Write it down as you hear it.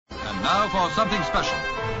now for something special.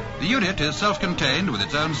 The unit is self-contained with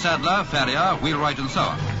its own saddler, farrier, wheelwright, and so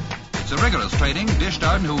on. It's a rigorous training dished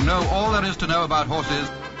out who know all there is to know about horses,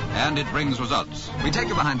 and it brings results. We take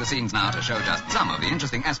you behind the scenes now to show just some of the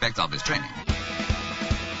interesting aspects of this training.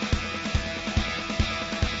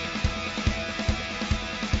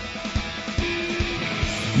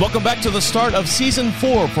 Welcome back to the start of Season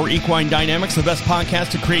 4 for Equine Dynamics, the best podcast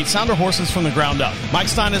to create sounder horses from the ground up. Mike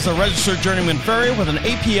Stein is a registered journeyman farrier with an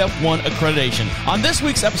APF1 accreditation. On this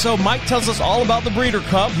week's episode, Mike tells us all about the Breeder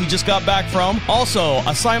Cup he just got back from, also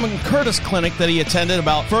a Simon Curtis clinic that he attended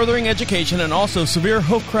about furthering education, and also severe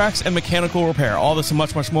hoof cracks and mechanical repair. All this and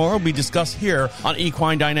much, much more will be discussed here on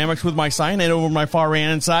Equine Dynamics with Mike Stein. And over my far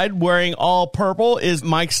right-hand side, wearing all purple, is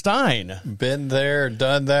Mike Stein. Been there,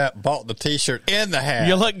 done that, bought the T-shirt and the hat.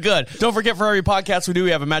 You look good. Don't forget, for every podcast we do,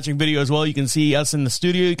 we have a matching video as well. You can see us in the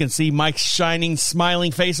studio. You can see Mike's shining,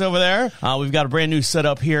 smiling face over there. We've got a brand new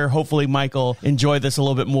setup here. Hopefully, Mike will enjoy this a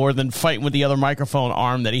little bit more than fighting with the other microphone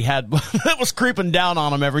arm that he had that was creeping down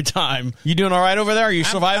on him every time. You doing all right over there? Are you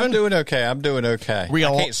surviving? I'm doing okay. I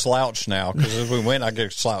can't slouch now because as we win, I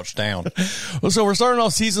get slouched down. Well, so we're starting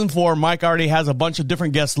off Season 4. Mike already has a bunch of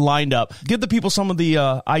different guests lined up. Give the people some of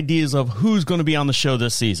the ideas of who's going to be on the show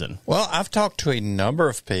this season. Well, I've talked to a number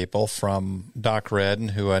of people, from Doc Redden,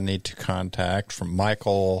 who I need to contact, from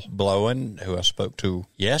Michael Blowen, who I spoke to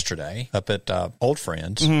yesterday up at Old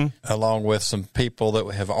Friends, along with some people that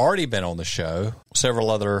have already been on the show.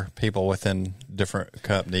 Several other people within different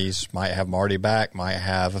companies might have Marty back, might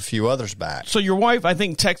have a few others back. So your wife, I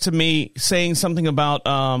think, texted me saying something about...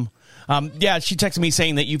 she texted me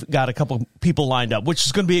saying that you've got a couple people lined up, which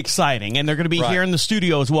is going to be exciting, and they're going to be here in the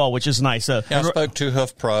studio as well, which is nice. I spoke to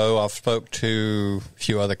Hoof Pro. I've spoke to a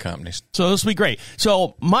few other companies. So this will be great.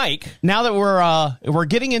 So, Mike, now that we're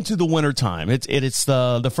getting into the winter time, it's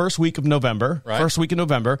the first week of November. Right. First week of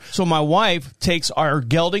November. So my wife takes our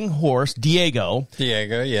gelding horse, Diego.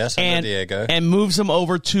 Yes, I know Diego. And moves him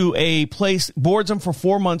over to a place, boards him for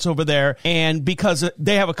 4 months over there, and because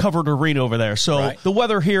they have a covered arena over there. So the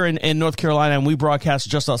weather here in North Carolina, and we broadcast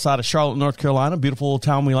just outside of Charlotte, North Carolina, beautiful little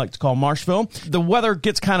town we like to call Marshville. The weather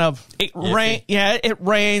gets kind of, it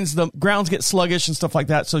rains, the grounds get sluggish and stuff like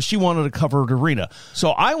that, so she wanted a covered arena. So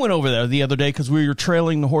I went over there the other day because we were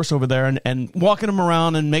trailing the horse over there and walking him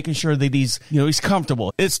around and making sure that he's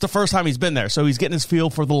comfortable. It's the first time he's been there, so he's getting his feel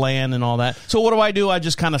for the land and all that. So what do? I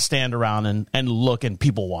just kind of stand around and look and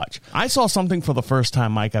people watch. I saw something for the first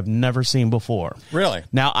time, Mike, I've never seen before. Really?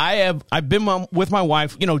 Now, I've been with my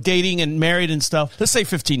wife, dating and married and stuff, let's say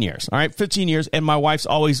 15 years, all right, 15 years, and my wife's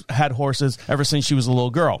always had horses ever since she was a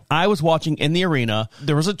little girl. I was watching in the arena,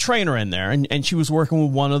 there was a trainer in there, and she was working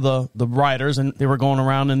with one of the riders, and they were going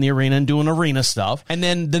around in the arena and doing arena stuff, and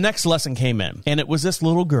then the next lesson came in, and it was this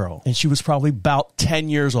little girl, and she was probably about 10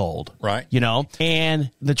 years old, right? And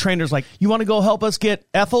the trainer's like, you want to go help us get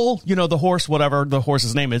Ethel, the horse, whatever the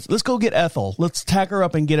horse's name is, let's go get Ethel, let's tack her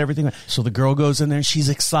up and get everything. So the girl goes in there, and she's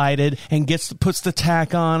excited, and puts the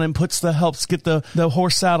tack on, and helps get the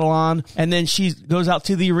horse saddle on, and then she goes out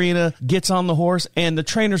to the arena, gets on the horse, and the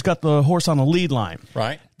trainer's got the horse on a lead line.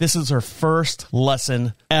 Right. This is her first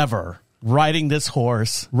lesson ever. Riding this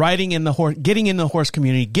horse, getting in the horse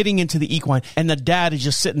community, getting into the equine, and the dad is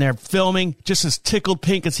just sitting there filming, just as tickled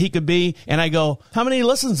pink as he could be. And I go, how many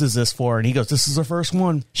lessons is this for? And he goes, this is her first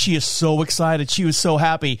one. She is so excited. She was so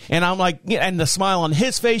happy. And I'm like, and the smile on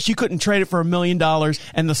his face, you couldn't trade it for $1 million.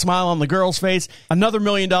 And the smile on the girl's face, another $1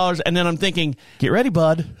 million. And then I'm thinking, get ready,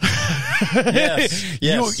 bud.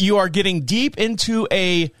 Yes. You are getting deep into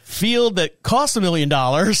a field that costs $1 million.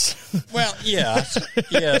 Well, yes.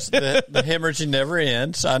 The hemorrhaging never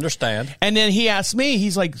ends. I understand. And then he asked me,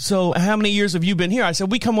 he's like, so how many years have you been here? I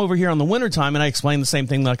said, we come over here on the wintertime, and I explained the same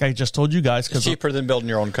thing like I just told you guys. It's cheaper than building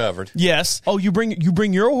your own covered. Yes. Oh, you bring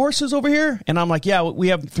your horses over here? And I'm like, yeah, we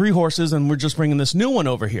have 3 horses, and we're just bringing this new one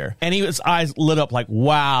over here. And his eyes lit up like,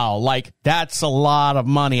 wow, like that's a lot of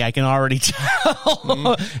money, I can already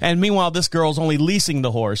tell. And meanwhile, this girl's only leasing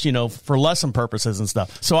the horse, for lesson purposes and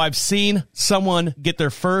stuff. So I've seen someone get their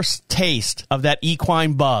first taste of that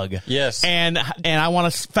equine bug. Yes. And I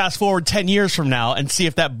want to fast forward 10 years from now and see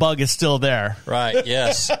if that bug is still there. Right,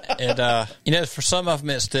 yes. And, for some of them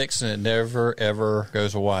it sticks and it never, ever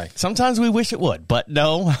goes away. Sometimes we wish it would, but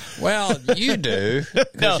no. Well, you do,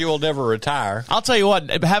 because you will never retire. I'll tell you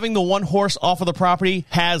what, having the one horse off of the property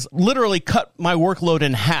has literally cut my workload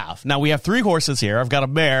in half. Now, we have 3 horses here. I've got a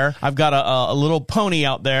mare. I've got a little pony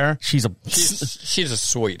out there. She's a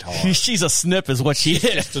sweet. sweetheart. She's a snip is what she is.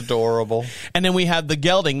 Just adorable. And then we have the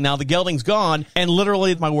gelding. Now the gelding's gone, and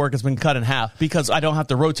literally my work has been cut in half because I don't have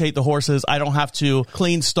to rotate the horses. I don't have to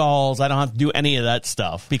clean stalls. I don't have to do any of that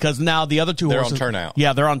stuff because now the other two horses... They're on turnout.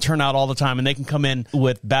 Yeah, they're on turnout all the time, and they can come in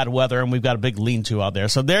with bad weather, and we've got a big lean-to out there.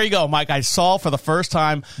 So there you go, Mike. I saw for the first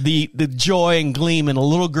time the joy and gleam in a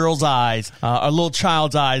little girl's eyes, a little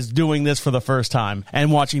child's eyes doing this for the first time,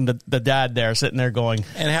 and watching the dad there sitting there going...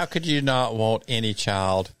 And how could you not want any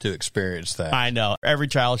child to experience that? I know. Every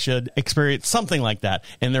child should experience something like that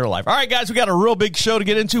in their life. All right, guys, we got a real big show to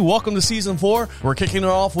get into. Welcome to Season 4. We're kicking it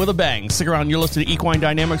off with a bang. Stick around. You're listening to Equine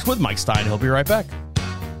Dynamics with Mike Stein. He'll be right back.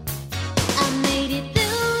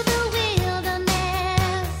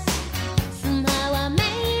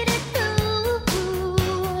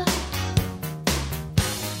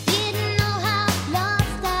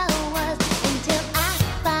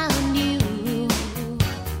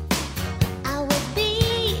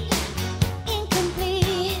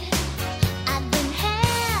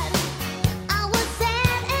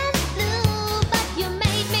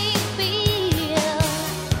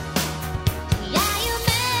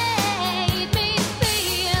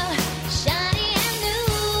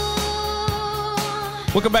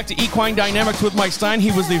 Welcome back to Equine Dynamics with Mike Stein.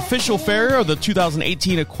 He was the official farrier of the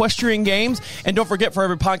 2018 Equestrian Games. And don't forget, for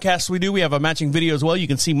every podcast we do, we have a matching video as well. You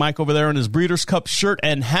can see Mike over there in his Breeders' Cup shirt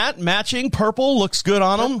and hat, matching. Purple looks good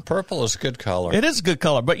on him. Purple is a good color. It is a good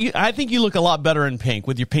color, but I think you look a lot better in pink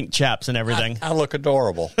with your pink chaps and everything. I look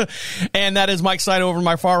adorable. And that is Mike Stein over on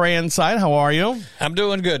my far right-hand side. How are you? I'm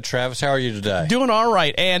doing good, Travis. How are you today? Doing all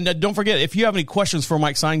right. And don't forget, if you have any questions for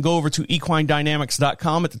Mike Stein, go over to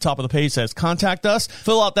equinedynamics.com. At the top of the page it says Contact Us.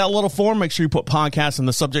 Fill out that little form. Make sure you put podcast in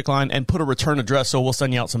the subject line and put a return address so we'll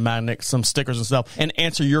send you out some magnets, some stickers and stuff, and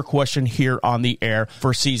answer your question here on the air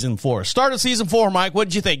for Season 4. Start of Season 4, Mike. What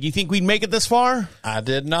did you think? You think we'd make it this far? I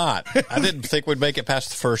did not. I didn't think we'd make it past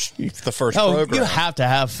the first program. You have to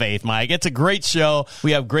have faith, Mike. It's a great show.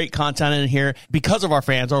 We have great content in here. Because of our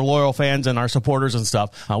fans, our loyal fans and our supporters and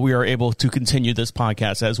stuff, we are able to continue this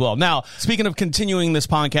podcast as well. Now, speaking of continuing this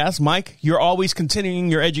podcast, Mike, you're always continuing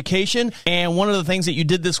your education, and one of the things that you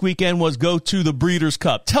did this weekend was go to the Breeders'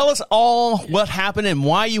 Cup. Tell us all what happened and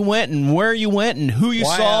why you went and where you went and who you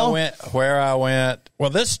saw. Why I went, where I went. Well,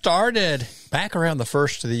 this started back around the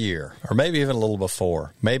first of the year, or maybe even a little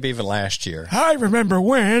before, maybe even last year. I remember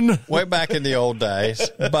when. Way back in the old days.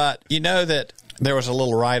 But you know that there was a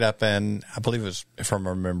little write-up in, I believe it was, if I'm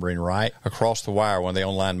remembering right, Across the Wire, one of the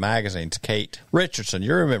online magazines, Kate Richardson.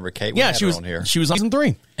 You remember Kate? Yeah, she was on here. She was on Season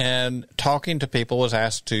 3. And talking to people, was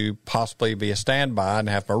asked to possibly be a standby and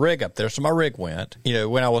have my rig up there. So my rig went. You know,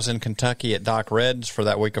 when I was in Kentucky at Doc Redden's for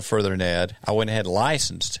that week of Further Ned, I went ahead and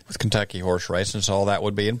licensed with Kentucky Horse Racing, so all that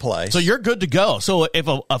would be in place. So you're good to go. So if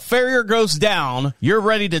a farrier goes down, you're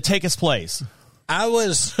ready to take his place.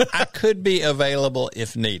 I could be available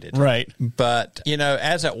if needed. Right. But, you know,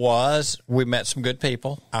 as it was, we met some good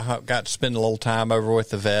people. I got to spend a little time over with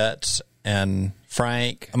the vets and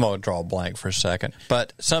Frank. I'm going to draw a blank for a second.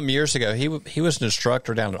 But some years ago, he was an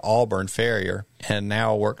instructor down at Auburn Farrier and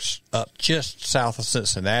now works up just south of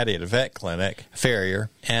Cincinnati at a vet clinic, farrier.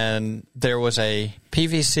 And there was a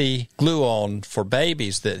PVC glue-on for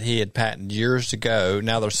babies that he had patented years ago.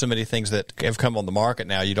 Now there's so many things that have come on the market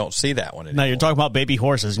now, you don't see that one anymore. Now you're talking about baby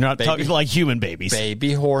horses. You're not talking like human babies.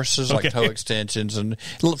 Baby horses, like toe extensions and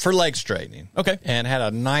for leg straightening. Okay. And had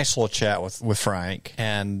a nice little chat with Frank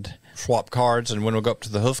and swap cards, and when we go up to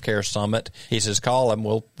the Hoof Care Summit, he says, call him,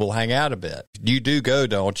 we'll hang out a bit. You do go,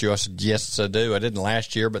 don't you? I said, yes, I do. I didn't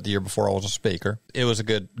last year, but the year before I was a speaker. It was a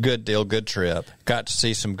good deal, good trip. Got to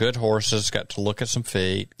see some good horses, got to look at some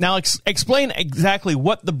feet. Now, explain exactly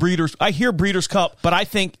what the Breeders' I hear Breeders' Cup, but I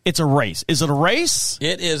think it's a race. Is it a race?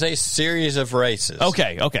 It is a series of races.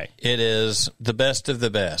 Okay. It is the best of the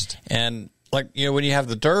best. And like, you know, when you have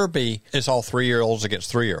the Derby, it's all 3-year-olds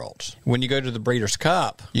against 3-year-olds. When you go to the Breeders'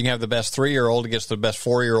 Cup, you can have the best 3-year-old against the best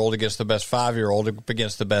 4-year-old against the best 5-year-old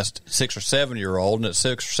against the best 6 or 7-year-old. And at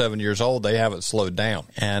 6 or 7 years old, they have it slowed down.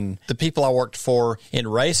 And the people I worked for in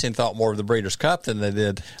racing thought more of the Breeders' Cup than they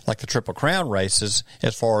did like the Triple Crown races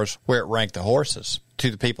as far as where it ranked the horses. To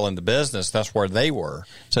the people in the business, that's where they were.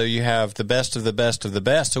 So you have the best of the best of the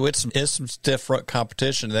best. So it's some stiff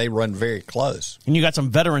competition. They run very close. And you got some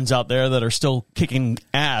veterans out there that are still kicking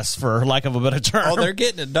ass, for lack of a better term. Oh, they're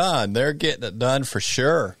getting it done. They're getting it done for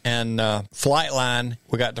sure. And Flightline,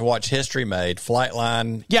 we got to watch history made.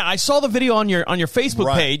 Flightline. Yeah, I saw the video on your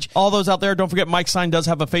Facebook page. All those out there, don't forget Mike Stein does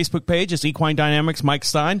have a Facebook page. It's Equine Dynamics Mike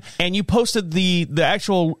Stein. And you posted the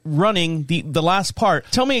actual running, the last part.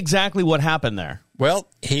 Tell me exactly what happened there. Well,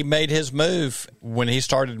 he made his move. When he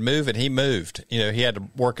started moving, he moved. He had to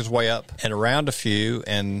work his way up and around a few,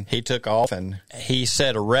 and he took off, and he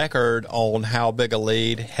set a record on how big a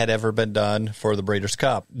lead had ever been done for the Breeders'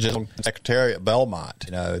 Cup. Just Secretariat Belmont.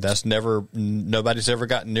 Nobody's ever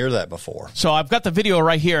gotten near that before. So I've got the video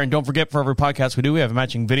right here, and don't forget, for every podcast we do, we have a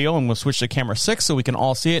matching video, and we'll switch to camera 6 so we can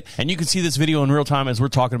all see it. And you can see this video in real time as we're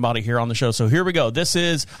talking about it here on the show. So here we go. This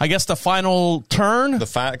is, I guess, the final turn.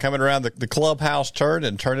 Coming around the clubhouse turn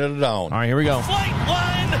and turning it on. All right, here we go. Flight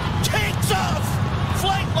line takes off.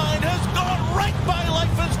 Flight line has gone right by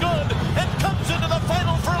Life is Good and comes into the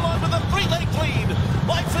final furlong with a 3-length lead.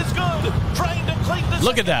 Life is Good trying to cling the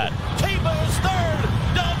Look at that. K-Bar's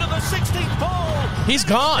third, down to the 16th pole. He's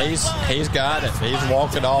gone. He's got it. He's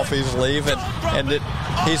walking off. He's leaving. And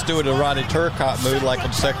he's doing a Ronnie Turcotte move like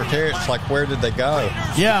in Secretariat. It's like, where did they go?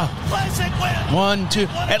 Yeah. Classic win. 1, 2,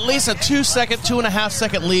 at least a 2.5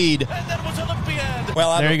 second lead. And that was Olympiad.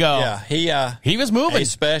 Well, There you go. Yeah, He was moving.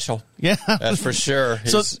 he's special. Yeah. That's for sure.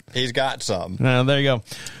 He's got something. There you go.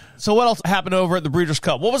 So what else happened over at the Breeders'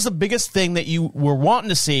 Cup? What was the biggest thing that you were wanting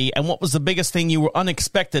to see, and what was the biggest thing you were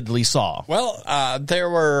unexpectedly saw? Well, there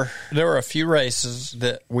were a few races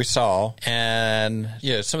that we saw, and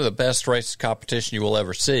some of the best race competition you will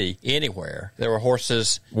ever see anywhere. There were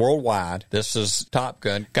horses worldwide. This is Top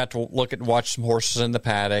Gun. Got to look at and watch some horses in the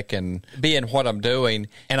paddock and be in what I'm doing.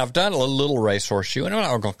 And I've done a little racehorse shoe, and I'm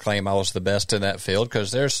not going to claim I was the best in that field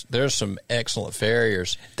because there's some excellent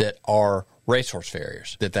farriers that are racehorse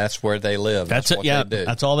farriers. That's where they live. That's it. What Yeah, they do.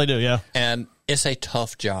 that's all they do. Yeah, And it's a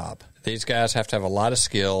tough job. These guys have to have a lot of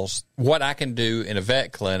skills. What I can do in a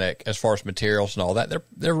vet clinic as far as materials and all that,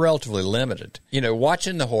 they're relatively limited.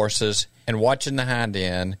 Watching the horses and watching the hind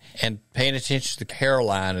end and paying attention to the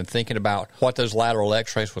hairline and thinking about what those lateral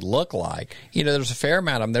x-rays would look like. There's a fair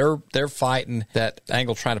amount of them. They're fighting that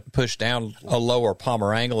angle, trying to push down a lower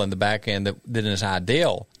palmar angle in the back end than is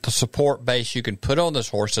ideal. The support base you can put on those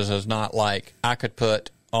horses is not like I could put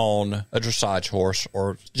on a dressage horse,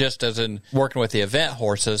 or just as in working with the event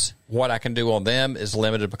horses, what I can do on them is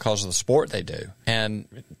limited because of the sport they do.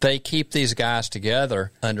 And they keep these guys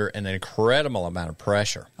together under an incredible amount of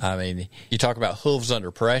pressure. I mean, you talk about hooves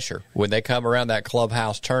under pressure. When they come around that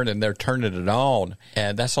clubhouse turn and they're turning it on,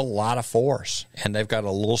 and that's a lot of force. And they've got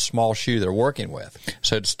a little small shoe they're working with.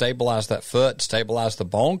 So to stabilize that foot, stabilize the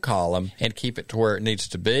bone column, and keep it to where it needs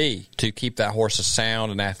to be to keep that horse as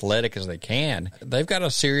sound and athletic as they can, they've got a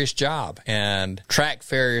serious job. And track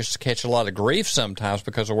farriers catch a lot of grief sometimes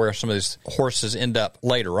because of where some of these horses end up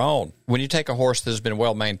later on. When you take a horse that's been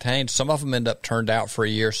well maintained, some of them end up turned out for a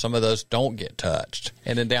year. Some of those don't get touched.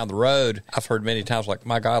 And then down the road, I've heard many times like,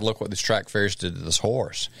 my God, look what these track farriers did to this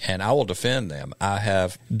horse. And I will defend them. I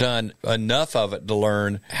have done enough of it to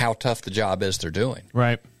learn how tough the job is they're doing.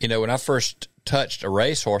 right. When I first touched a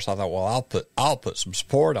racehorse, I thought, well, I'll put some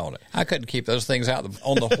support on it. I couldn't keep those things out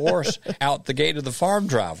on the horse out the gate of the farm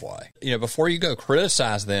driveway. Before you go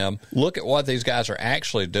criticize them, look at what these guys are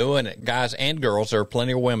actually doing. Guys and girls, there are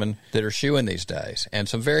plenty of women that are shoeing these days, and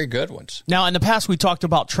some very good ones. Now, in the past, we talked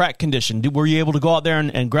about track condition. Were you able to go out there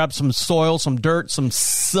and grab some soil, some dirt, some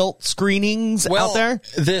silt screenings out there?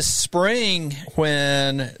 This spring,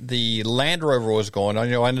 when the Land Rover was going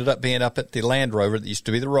on, I ended up being up at the Land Rover that used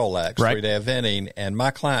to be the Rolex, Right. 3-day event. And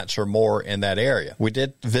my clients are more in that area. We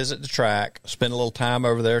did visit the track, spend a little time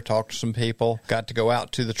over there, talk to some people, got to go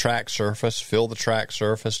out to the track surface, feel the track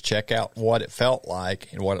surface, check out what it felt like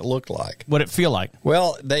and what it looked like. What did it feel like?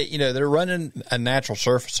 Well, they're running a natural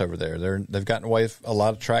surface over there. They've gotten away. A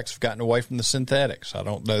lot of tracks have gotten away from the synthetics. I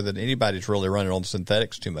don't know that anybody's really running on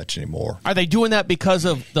synthetics too much anymore. Are they doing that because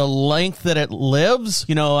of the length that it lives?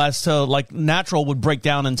 As to like natural would break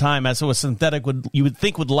down in time, as to a synthetic you would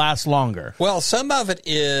think would last longer. Well, some of it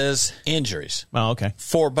is injuries. Oh, okay.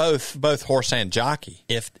 For both horse and jockey.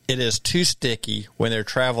 If it is too sticky when they're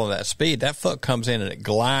traveling at that speed, that foot comes in and it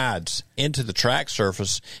glides into the track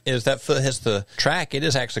surface. As that foot hits the track, it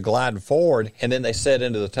is actually gliding forward, and then they set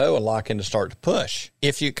into the toe and lock in to start to push.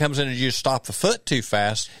 If it comes in and you stop the foot too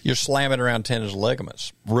fast, you're slamming around tendons and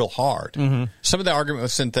ligaments real hard. Mm-hmm. Some of the argument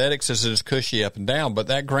with synthetics is it's cushy up and down, but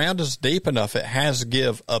that ground is deep enough, it has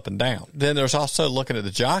give up and down. Then there's also looking at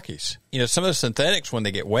the jockeys. Some of the synthetics, when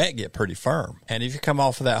they get wet, get pretty firm. And if you come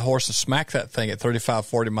off of that horse and smack that thing at 35,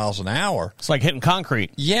 40 miles an hour. It's like hitting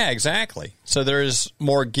concrete. Yeah, exactly. So there is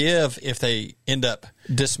more give if they end up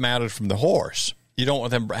dismounted from the horse. You don't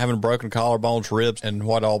want them having broken collarbones, ribs, and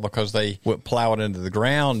what all because they went plowing into the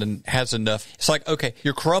ground and has enough. It's like, okay,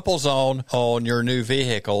 your crumple zone on your new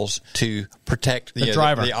vehicles to protect the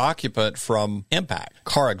driver, the occupant from impact.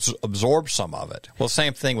 Car absorbs some of it. Well,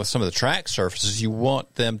 same thing with some of the track surfaces. You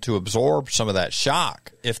want them to absorb some of that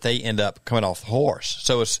shock. if they end up coming off the horse.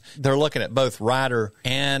 So they're looking at both rider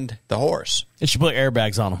and the horse. They should put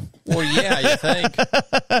airbags on him. Well, yeah, you think.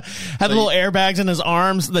 Had little airbags in his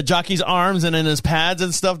arms, the jockey's arms, and in his pads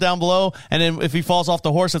and stuff down below. And then if he falls off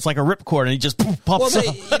the horse, it's like a ripcord, and he just pops up.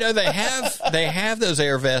 They have those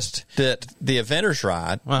air vests that the eventers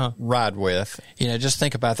ride with. Just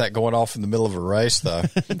think about that going off in the middle of a race, though.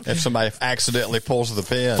 If somebody accidentally pulls the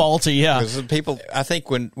pin. Faulty, yeah. Because I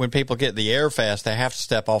think when people get the air vest, they have to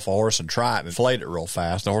step off a horse and try it and inflate it real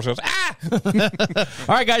fast. And the horse goes, ah!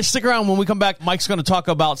 All right, guys, stick around. When we come back, Mike's going to talk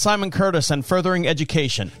about Simon Curtis and furthering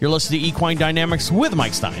education. You're listening to Equine Dynamics with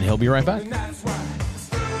Mike Stein. He'll be right back.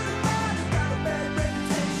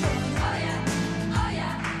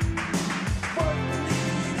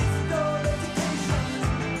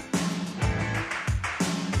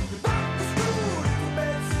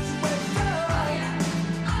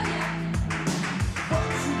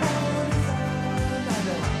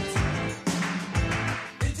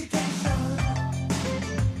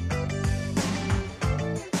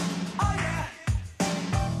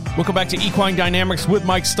 Welcome back to Equine Dynamics with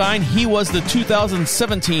Mike Stein. He was the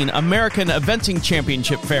 2017 American Eventing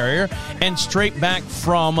Championship farrier and straight back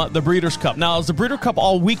from the Breeders' Cup. Now, is the Breeders' Cup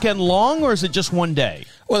all weekend long, or is it just one day?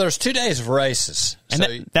 Well, there's 2 days of races.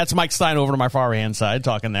 And that's Mike Stein over to my far hand side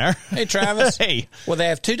talking there. Hey, Travis. Hey. Well, they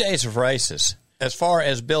have 2 days of races. As far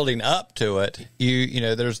as building up to it,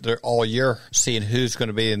 they're all year seeing who's going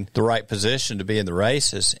to be in the right position to be in the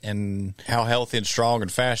races and how healthy and strong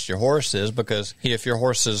and fast your horse is. Because if your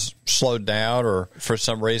horse is slowed down or for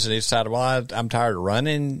some reason he decided, well, I'm tired of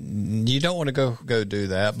running, you don't want to go do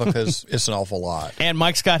that because it's an awful lot. And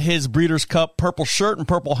Mike's got his Breeders' Cup purple shirt and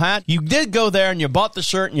purple hat. You did go there and you bought the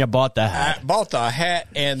shirt and you bought the hat. I bought the hat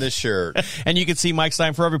and the shirt. And you can see Mike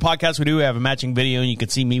Stein for every podcast we do. We have a matching video, and you can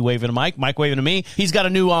see me waving to Mike waving to me. He's got a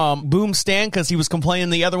new boom stand because he was complaining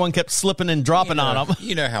the other one kept slipping and dropping on him.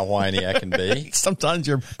 You know how whiny I can be. Sometimes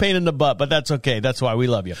you're a pain in the butt, but that's okay. That's why we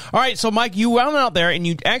love you. All right, so Mike, you went out there and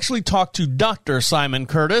you actually talked to Dr. Simon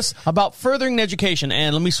Curtis about furthering education.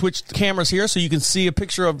 And let me switch cameras here so you can see a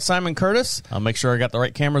picture of Simon Curtis. I'll make sure I got the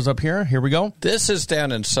right cameras up here. Here we go. This is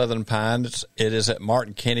down in Southern Pines. It is at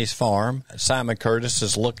Martin Kenny's farm. Simon Curtis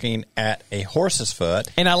is looking at a horse's foot.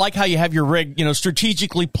 And I like how you have your rig,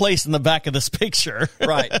 strategically placed in the back of this picture.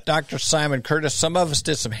 Right. Dr. Simon Curtis, some of us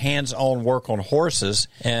did some hands-on work on horses,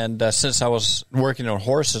 and since I was working on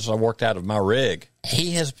horses, I worked out of my rig.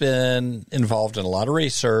 He has been involved in a lot of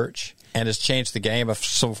research and has changed the game of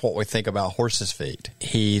some of what we think about horses' feet.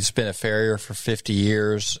 He's been a farrier for 50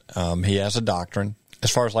 years. He has a doctrine. As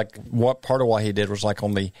far as what part of what he did was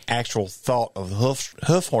on the actual thought of the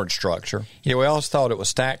hoof horn structure. We always thought it was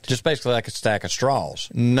stacked just basically like a stack of straws.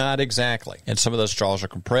 Not exactly. And some of those straws are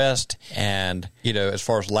compressed. And, as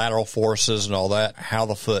far as lateral forces and all that, how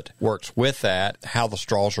the foot works with that, how the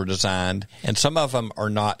straws are designed. And some of them are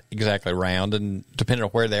not exactly round. And depending on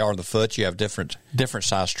where they are in the foot, you have different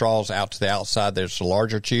size straws out to the outside. There's the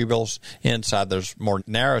larger tubules. Inside, there's more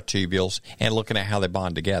narrow tubules. And looking at how they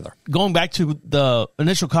bond together. Going back to the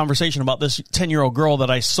initial conversation about this 10-year-old girl that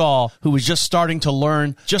I saw who was just starting to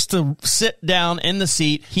learn just to sit down in the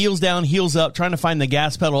seat, heels down, heels up, trying to find the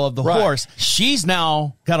gas pedal of the horse. She's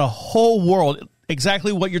now got a whole world.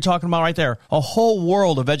 Exactly what you're talking about right there. A whole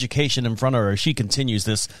world of education in front of her as she continues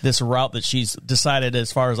this route that she's decided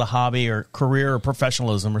as far as a hobby or career or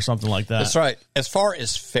professionalism or something like that. That's right. As far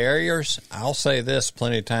as farriers, I'll say this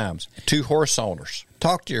plenty of times. To horse owners,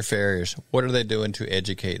 talk to your farriers. What are they doing to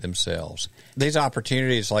educate themselves? These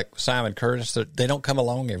opportunities like Simon Curtis, they don't come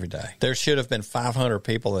along every day. There should have been 500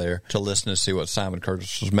 people there to listen and see what Simon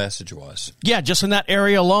Curtis's message was. Yeah, just in that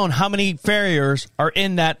area alone, how many farriers are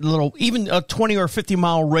in that little, even a 20 or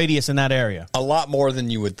 50-mile radius in that area? A lot more than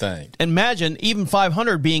you would think. Imagine even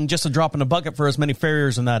 500 being just a drop in the bucket for as many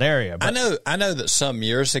farriers in that area. But I know that some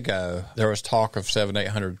years ago, there was talk of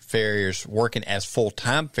 700-800 farriers working as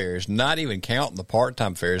full-time farriers, not even counting the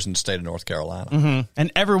part-time farriers in the state of North Carolina. Mm-hmm.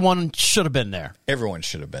 And everyone should have been there. Everyone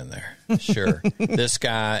should have been there. Sure. This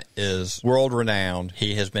guy is world-renowned.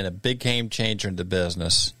 He has been a big game changer in the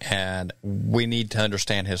business, and we need to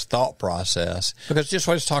understand his thought process because just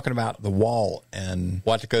what he's talking about, the wall and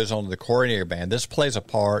what goes on to the coronary band, this plays a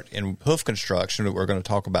part in hoof construction that we're going to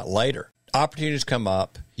talk about later. Opportunities come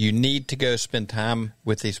up. You need to go spend time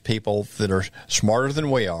with these people that are smarter than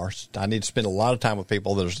we are. I need to spend a lot of time with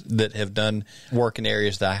people that have done work in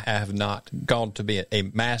areas that I have not gone to be a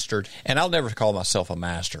master. And I'll never call myself a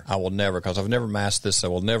master. I will never, because I've never mastered this. I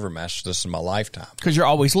will never master this in my lifetime. Because you're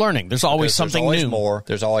always learning. There's always something new. There's always more.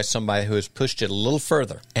 There's always somebody who has pushed it a little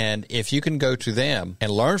further. And if you can go to them and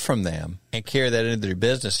learn from them, and carry that into your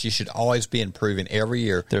business, you should always be improving every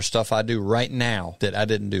year. There's stuff I do right now that I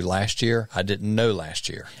didn't do last year, I didn't know last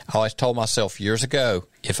year. I always told myself years ago,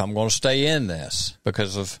 if I'm going to stay in this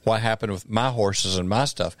because of what happened with my horses and my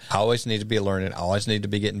stuff, I always need to be learning, I always need to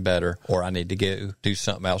be getting better, or I need to do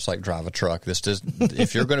something else like drive a truck.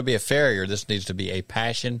 If you're going to be a farrier, this needs to be a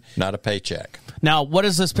passion, not a paycheck. Now, what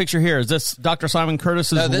is this picture here? Is this Dr. Simon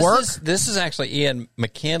Curtis's work? This is actually Ian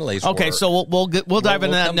McKinley's work. Okay, so we'll dive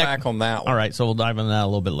into that come back on that one. All right, so we'll dive into that a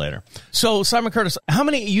little bit later. So, Simon Curtis, how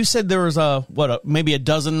many, you said there was maybe a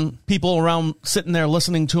dozen people around sitting there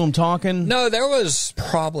listening to him talking? No, there was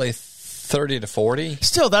probably 30 to 40.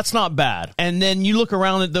 Still, that's not bad. And then you look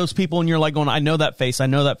around at those people and you're like going, I know that face, I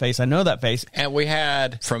know that face, I know that face. And we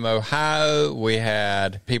had from Ohio, we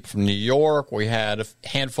had people from New York, we had a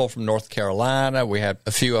handful from North Carolina, we had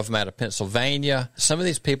a few of them out of Pennsylvania. Some of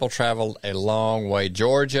these people traveled a long way,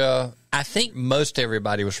 Georgia. I think most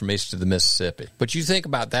everybody was from east of the Mississippi. But you think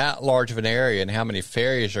about that large of an area and how many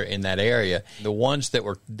ferries are in that area. The ones that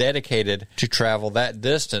were dedicated to travel that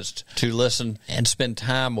distance to listen and spend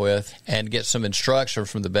time with and get some instruction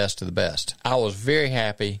from the best of the best. I was very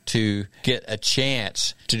happy to get a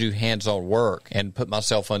chance to do hands-on work and put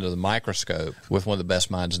myself under the microscope with one of the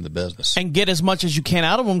best minds in the business. And get as much as you can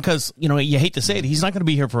out of him because, you hate to say it, he's not going to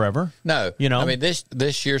be here forever. No. I mean,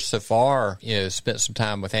 this year so far, spent some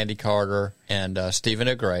time with Andy Carter and Stephen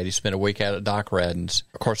O'Grady. Spent a week out at Doc Redden's,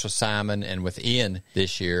 of course, with Simon and with Ian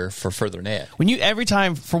this year for Further Net. Every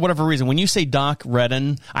time, for whatever reason, when you say Doc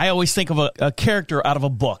Redden, I always think of a character out of a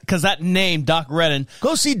book because that name, Doc Redden,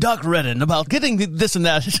 go see Doc Redden about getting this and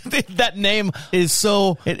that. That name is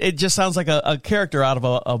so, it just sounds like a character out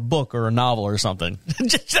of a book or a novel or something.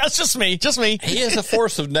 That's just me. He is a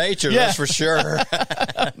force of nature, that's for sure.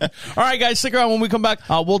 All right, guys, stick around. When we come back,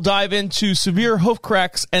 we'll dive into severe hoof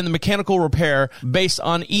cracks and the mechanical repair based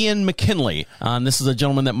on Ian McKinley. This is a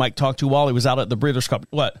gentleman that Mike talked to while he was out at the Breeders' Cup.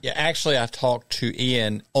 What? Yeah, actually, I talked to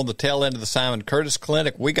Ian on the tail end of the Simon Curtis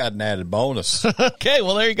Clinic. We got an added bonus. Okay,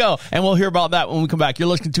 well, there you go. And we'll hear about that when we come back. You're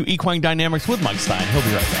listening to Equine Dynamics with Mike Stein. He'll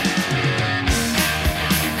be right back.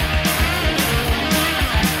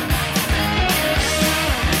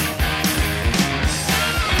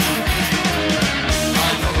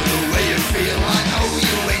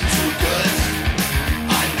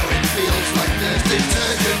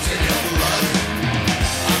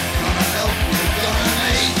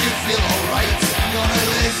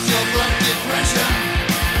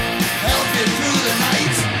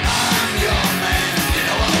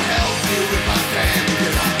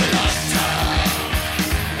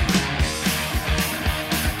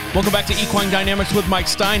 Welcome back to Equine Dynamics with Mike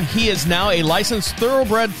Stein. He is now a licensed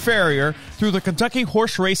thoroughbred farrier through the Kentucky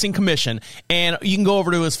Horse Racing Commission. And you can go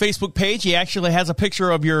over to his Facebook page. He actually has a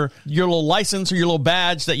picture of your little license or your little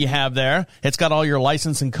badge that you have there. It's got all your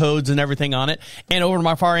license and codes and everything on it. And over to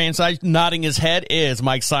my far hand side, nodding his head, is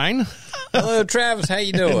Mike Stein. Hello, Travis. How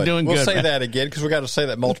you doing? Doing we'll good, say man. That again because we got to say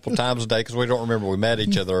that multiple times a day because we don't remember we met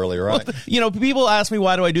each other earlier, right? Well, people ask me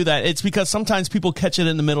why do I do that. It's because sometimes people catch it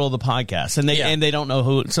in the middle of the podcast and they don't know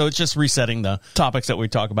who. So it's just resetting the topics that we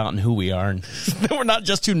talk about and who we are. And we're not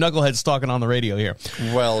just two knuckleheads talking on the radio here.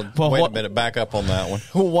 Well, wait a minute. Back up on that one.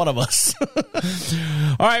 One of us.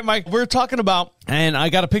 All right, Mike, we're talking about, and I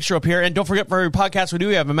got a picture up here. And don't forget, for every podcast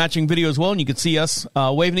we have a matching video as well. And you can see us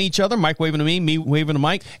waving to each other, Mike waving to me waving to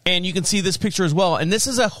Mike. And you can see this picture as well. And this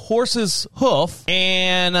is a horse's hoof.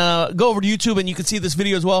 And go over to YouTube and you can see this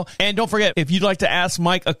video as well. And don't forget, if you'd like to ask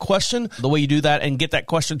Mike a question, the way you do that and get that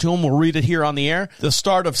question to him, we'll read it here on the air. The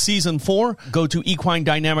start of season 4, go to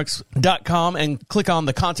equinedynamics.com and click on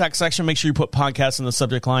the contact section. Make sure you put podcast in the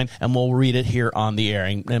subject line and we'll read it here on the air.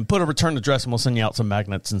 And put a return address and we'll send you out some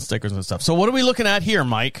magnets and stickers and stuff. So what are we looking at here,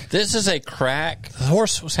 Mike? This is a crack. The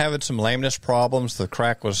horse was having some lameness problems. The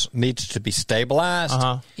crack needs to be stabilized.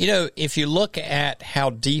 If you look at how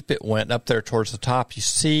deep it went up there towards the top, you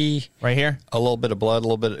see right here a little bit of blood,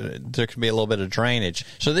 there can be a little bit of drainage.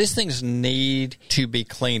 So these things need to be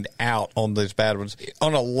cleaned out on these bad ones.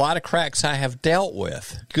 On a lot of cracks I have dealt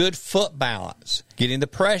with, good foot balance, getting the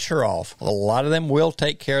pressure off. A lot of them will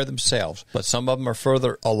take care of themselves, but some of them are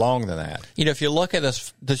further along than that. If you look at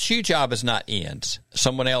this, the shoe job is not Ian's.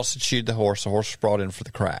 Someone else had shoed the horse. The horse was brought in for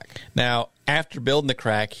the crack. Now, After building the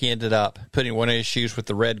crack, he ended up putting one of his shoes with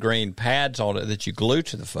the red-green pads on it that you glue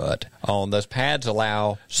to the foot on. Those pads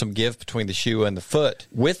allow some give between the shoe and the foot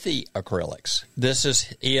with the acrylics. This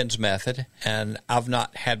is Ian's method, and I've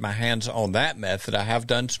not had my hands on that method. I have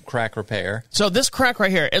done some crack repair. So this crack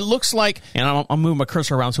right here, it looks like, and I'll move my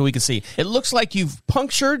cursor around so we can see, it looks like you've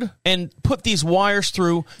punctured and put these wires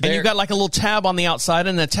through, and you've got like a little tab on the outside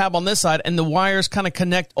and a tab on this side, and the wires kind of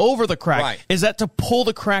connect over the crack. Right. Is that to pull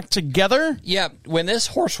the crack together? Yeah, when this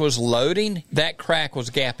horse was loading, that crack was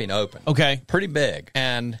gapping open. Okay. Pretty big.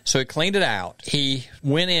 And so he cleaned it out. He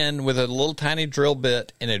went in with a little tiny drill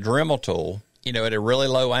bit and a Dremel tool, at a really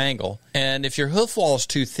low angle. And if your hoof wall is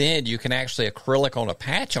too thin, you can actually acrylic on a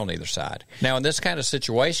patch on either side. Now, in this kind of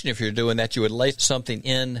situation, if you're doing that, you would lay something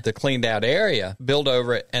in the cleaned out area, build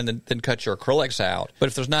over it, and then cut your acrylics out. But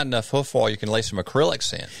if there's not enough hoof wall, you can lay some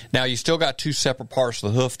acrylics in. Now, you still got two separate parts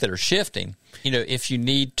of the hoof that are shifting. If you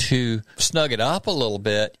need to snug it up a little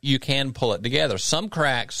bit, you can pull it together. Some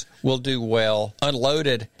cracks will do well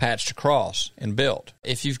unloaded, patched across, and built.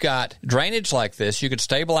 If you've got drainage like this, you could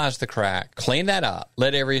stabilize the crack, clean that up,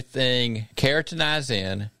 let everything keratinize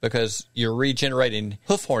in because you're regenerating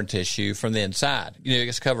hoof horn tissue from the inside. It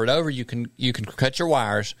gets covered over. You can cut your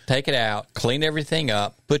wires, take it out, clean everything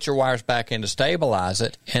up, put your wires back in to stabilize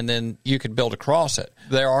it, and then you could build across it.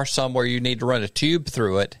 There are some where you need to run a tube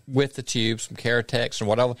through it with the tube, some Keratex and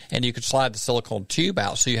whatever, and you could slide the silicone tube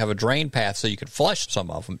out so you have a drain path so you could flush some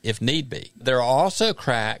of them if need be. There are also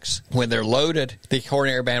cracks when they're loaded, the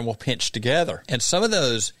coronary band will pinch together, and some of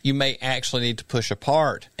those you may actually need to push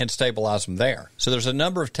apart and stabilize them there. So there's a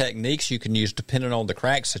number of techniques you can use depending on the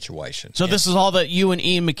crack situation. So this is all that you and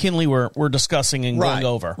Ian McKinley were discussing and going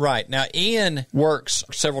over. Right. Now, Ian works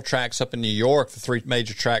several tracks up in New York, the three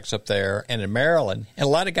major tracks up there, and in Maryland. And a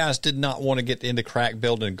lot of guys did not want to get into crack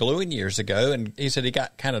building and gluing years ago, and he said he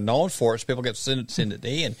got kind of known for it, so people get send it to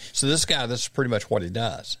Ian. So this is pretty much what he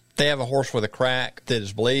does. They have a horse with a crack that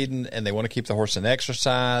is bleeding, and they want to keep the horse in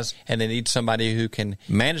exercise, and they need somebody who can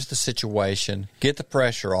manage the situation, get the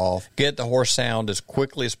pressure off, get the horse sound as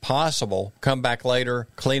quickly as possible, come back later,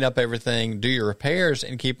 clean up everything, do your repairs,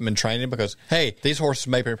 and keep them in training because, hey, these horses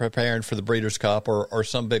may be preparing for the Breeders' Cup or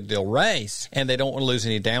some big deal race, and they don't want to lose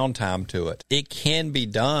any downtime to it. It can be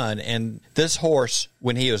done, and this horse,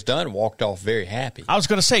 when he was done, walked off very happy. I was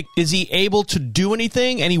going to say, is he able to do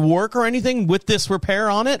anything, any work or anything with this repair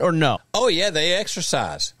on it, or no? Oh, yeah, they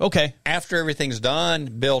exercise. Okay. After everything's done,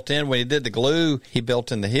 built in, when he did the glue, he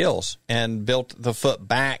built in the heels and built the foot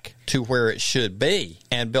back to where it should be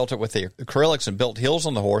and built it with the acrylics and built heels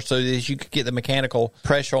on the horse so that you could get the mechanical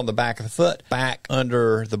pressure on the back of the foot back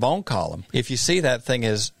under the bone column. If you see that thing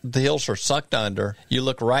is the heels are sucked under, you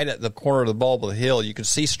look right at the corner of the bulb of the heel, you can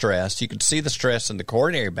see stress. You can see the stress in the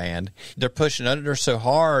coronary band. They're pushing under so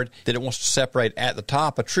hard that it wants to separate at the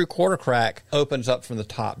top. A true quarter crack opens up from the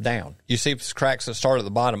top down. You see cracks that start at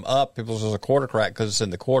the bottom up. People say it's a quarter crack because it's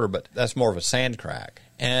in the quarter, but that's more of a sand crack.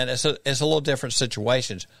 And it's a little different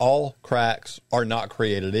situations. All cracks are not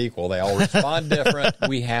created equal. They all respond different.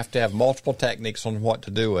 We have to have multiple techniques on what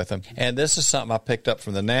to do with them. And this is something I picked up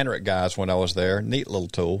from the Nanrick guys when I was there. Neat little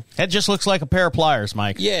tool. That just looks like a pair of pliers,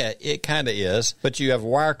 Mike. Yeah, it kind of is. But you have a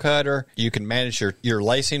wire cutter. You can manage your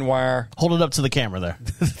lacing wire. Hold it up to the camera there.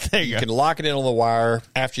 There you can lock it in on the wire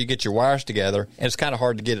after you get your wires together. And it's kind of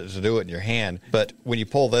hard to get it to do it in your hand. But when you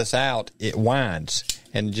pull this out, it winds.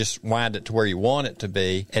 And just wind it to where you want it to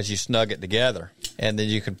be as you snug it together. And then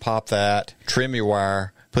you can pop that, trim your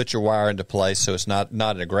wire, put your wire into place so it's not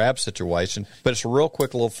in a grab situation. But it's a real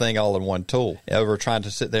quick little thing all in one tool. Over trying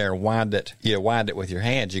to sit there and wind it with your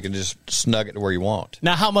hands, you can just snug it to where you want.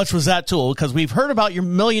 Now, how much was that tool? Because we've heard about your $1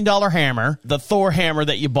 million hammer, the Thor hammer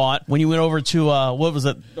that you bought when you went over to, what was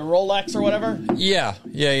it, the Rolex or whatever? Yeah.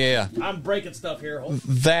 I'm breaking stuff here.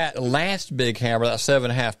 That last big hammer, that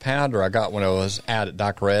 7.5 pounder I got when I was out at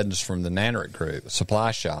Dr. Redden's from the Nanrick Group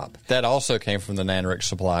supply shop. That also came from the Nanrick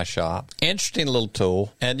supply shop. Interesting little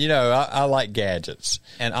tool. And, I like gadgets.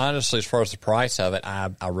 And honestly, as far as the price of it,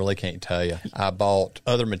 I really can't tell you. I bought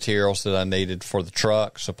other materials that I needed for the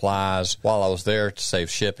truck, supplies, while I was there to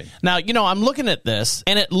save shipping. Now, I'm looking at this,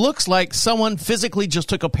 and it looks like someone physically just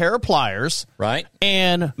took a pair of pliers, right,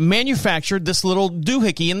 and manufactured this little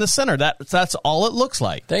doohickey in the center. That's all it looks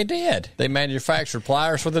like. They did. They manufactured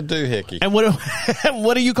pliers with a doohickey. And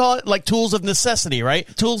what do you call it? Like tools of necessity, right?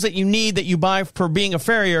 Tools that you need that you buy for being a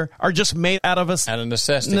farrier are just made out of necessity.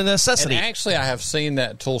 necessity. The necessity. And actually, I have seen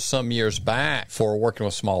that tool some years back for working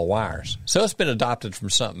with small wires. So it's been adopted from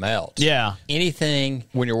something else. Yeah. Anything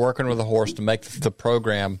when you're working with a horse to make the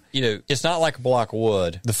program, it's not like a block of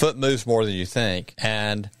wood. The foot moves more than you think.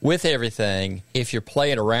 And with everything, if you're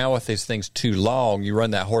playing around with these things too long, you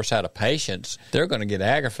run that horse out of patience, they're going to get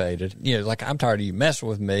aggravated. Like, I'm tired of you messing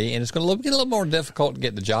with me, and it's going to get a little more difficult to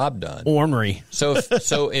get the job done. Ornery. So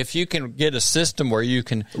if you can get a system where you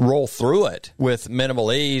can roll through it with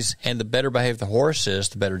minimal ease, and the better behaved the horse is,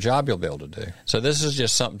 the better job you'll be able to do. So this is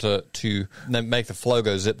just something to make the flow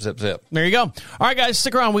go zip, zip, zip. There you go. All right, guys,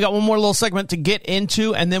 stick around. We got one more little segment to get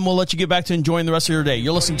into, and then we'll let you get back to enjoying the rest of your day.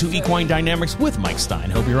 You're listening to Equine Dynamics with Mike Stein.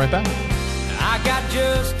 He'll be right back. I got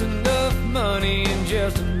just enough money and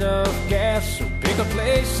just enough gas, so pick a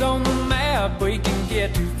place on the map where you can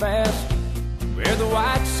get too fast, where the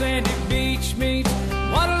white sandy beach meets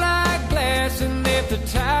water like glass, and if the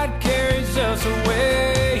tide carries us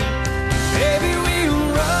away, baby,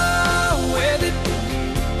 we'll roll with it,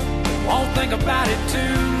 won't think about it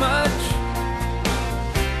too much,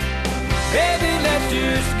 baby, let's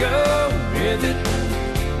just go with it,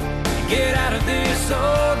 get out of this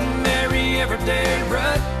ordinary everyday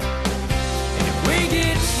rut, and if we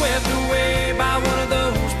get swept away by one of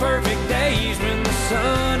those perfect days when the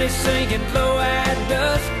sun is sinking low at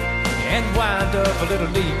dusk, and wind up a little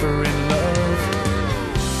deeper in love,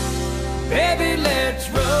 baby, let's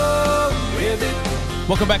roll with it.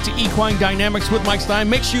 Welcome back to Equine Dynamics with Mike Stein.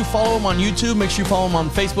 Make sure you follow him on YouTube. Make sure you follow him on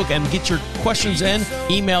Facebook and get your questions in.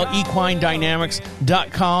 Email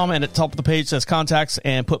equinedynamics.com, and at the top of the page says contacts,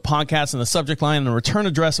 and put podcast in the subject line and a return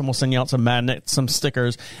address, and we'll send you out some magnets, some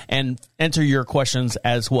stickers, and enter your questions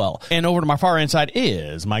as well. And over to my far end side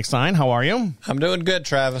is Mike Stein. How are you? I'm doing good,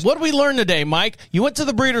 Travis. What did we learn today, Mike? You went to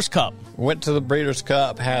the Breeders' Cup. Went to the Breeders'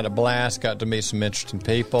 Cup, had a blast, got to meet some interesting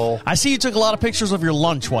people. I see you took a lot of pictures of your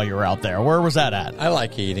lunch while you were out there. Where was that at? I like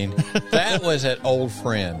eating. That was at Old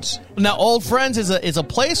Friends. Now, Old Friends is a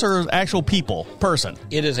place or actual person?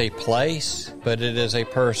 It is a place, but it is a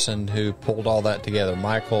person who pulled all that together.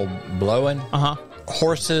 Michael Blowen. Uh-huh.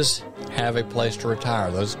 Horses have a place to retire.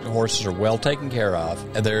 Those horses are well taken care of.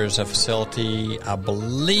 And there's a facility, I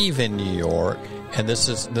believe, in New York, and this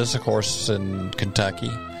is of course in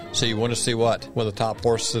Kentucky. So you want to see what one of the top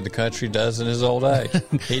horses in the country does in his old age.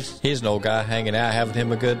 He's an old guy hanging out, having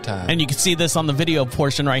him a good time. And you can see this on the video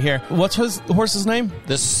portion right here. What's the horse's name?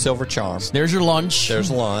 This is Silver Charm. There's your lunch.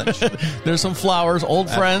 There's lunch. There's some flowers. Old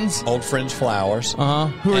Friends. Old Friends flowers. Uh-huh.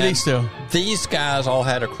 Who are these two? These guys all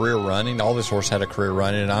had a career running. All this horse had a career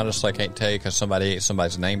running, and honestly, I can't tell you because somebody ate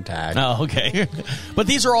somebody's name tag. Oh, okay. But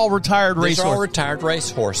these are all retired race horses. These are all retired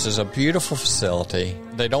race horses. A beautiful facility.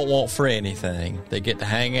 They don't want for anything. They get to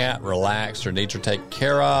hang out, relax. Their needs are taken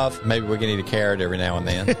care of. Maybe we can eat a carrot every now and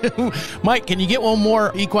then. Mike, can you get one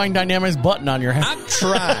more Equine Dynamics button on your head? I'm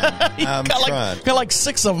trying. I'm trying. Got like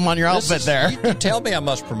 6 of them on your outfit there. You tell me I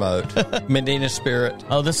must promote Medina Spirit.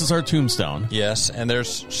 Oh, this is her tombstone. Yes, and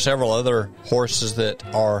there's several other horses that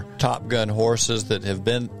are Top Gun horses that have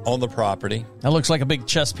been on the property. That looks like a big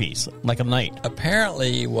chess piece, like a knight.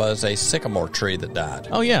 Apparently was a sycamore tree that died.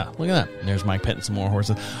 Oh, yeah. Look at that. There's Mike petting some more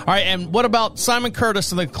horses. All right, and what about Simon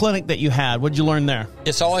Curtis and the clinic that you had? What did you learn there?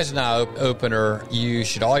 It's always an eye-opener. You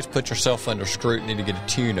should always put yourself under scrutiny to get a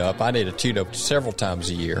tune-up. I need a tune-up several times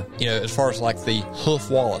a year. As far as like the hoof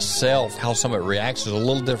wall itself, how some of it reacts is a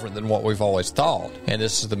little different than what we've always thought. And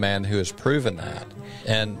this is the man who has proven that.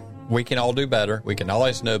 And we can all do better. We can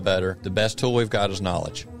always know better. The best tool we've got is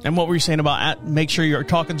knowledge. And what were you saying about make sure you're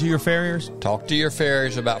talking to your farriers? Talk to your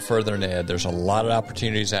farriers about furthering ed. There's a lot of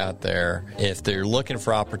opportunities out there. If they're looking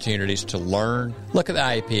for opportunities to learn, look at the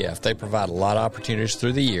IAPF. They provide a lot of opportunities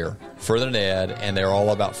through the year, furthering ed, and they're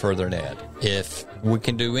all about furthering ed. If we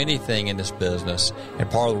can do anything in this business, and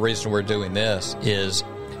part of the reason we're doing this is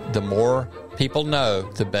the more people know,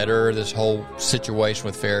 the better this whole situation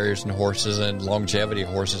with farriers and horses and longevity of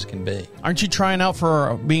horses can be. Aren't you trying out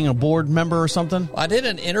for being a board member or something? I did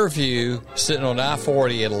an interview sitting on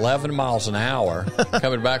I-40 at 11 miles an hour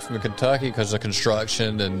coming back from Kentucky because of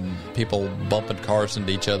construction and people bumping cars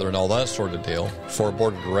into each other and all that sort of deal for a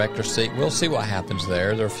board of directors seat. We'll see what happens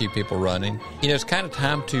there. There are a few people running. It's kind of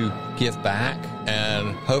time to give back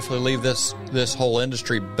and hopefully leave this whole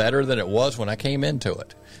industry better than it was when I came into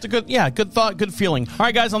it. It's a good thought, good feeling. All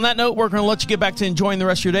right, guys, on that note, we're going to let you get back to enjoying the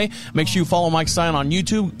rest of your day. Make sure you follow Mike Stein on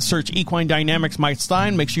YouTube. Search Equine Dynamics Mike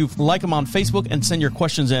Stein. Make sure you like him on Facebook and send your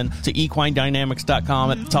questions in to equinedynamics.com.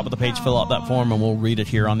 At the top of the page, fill out that form, and we'll read it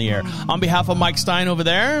here on the air. On behalf of Mike Stein over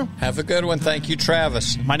there, have a good one. Thank you,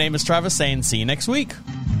 Travis. My name is Travis, saying see you next week.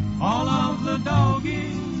 All of the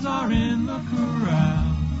doggies are in the corral.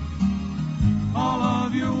 all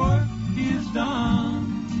of your work is done.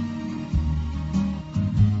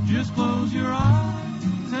 Just close your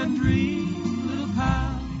eyes and dream, little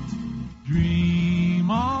pal.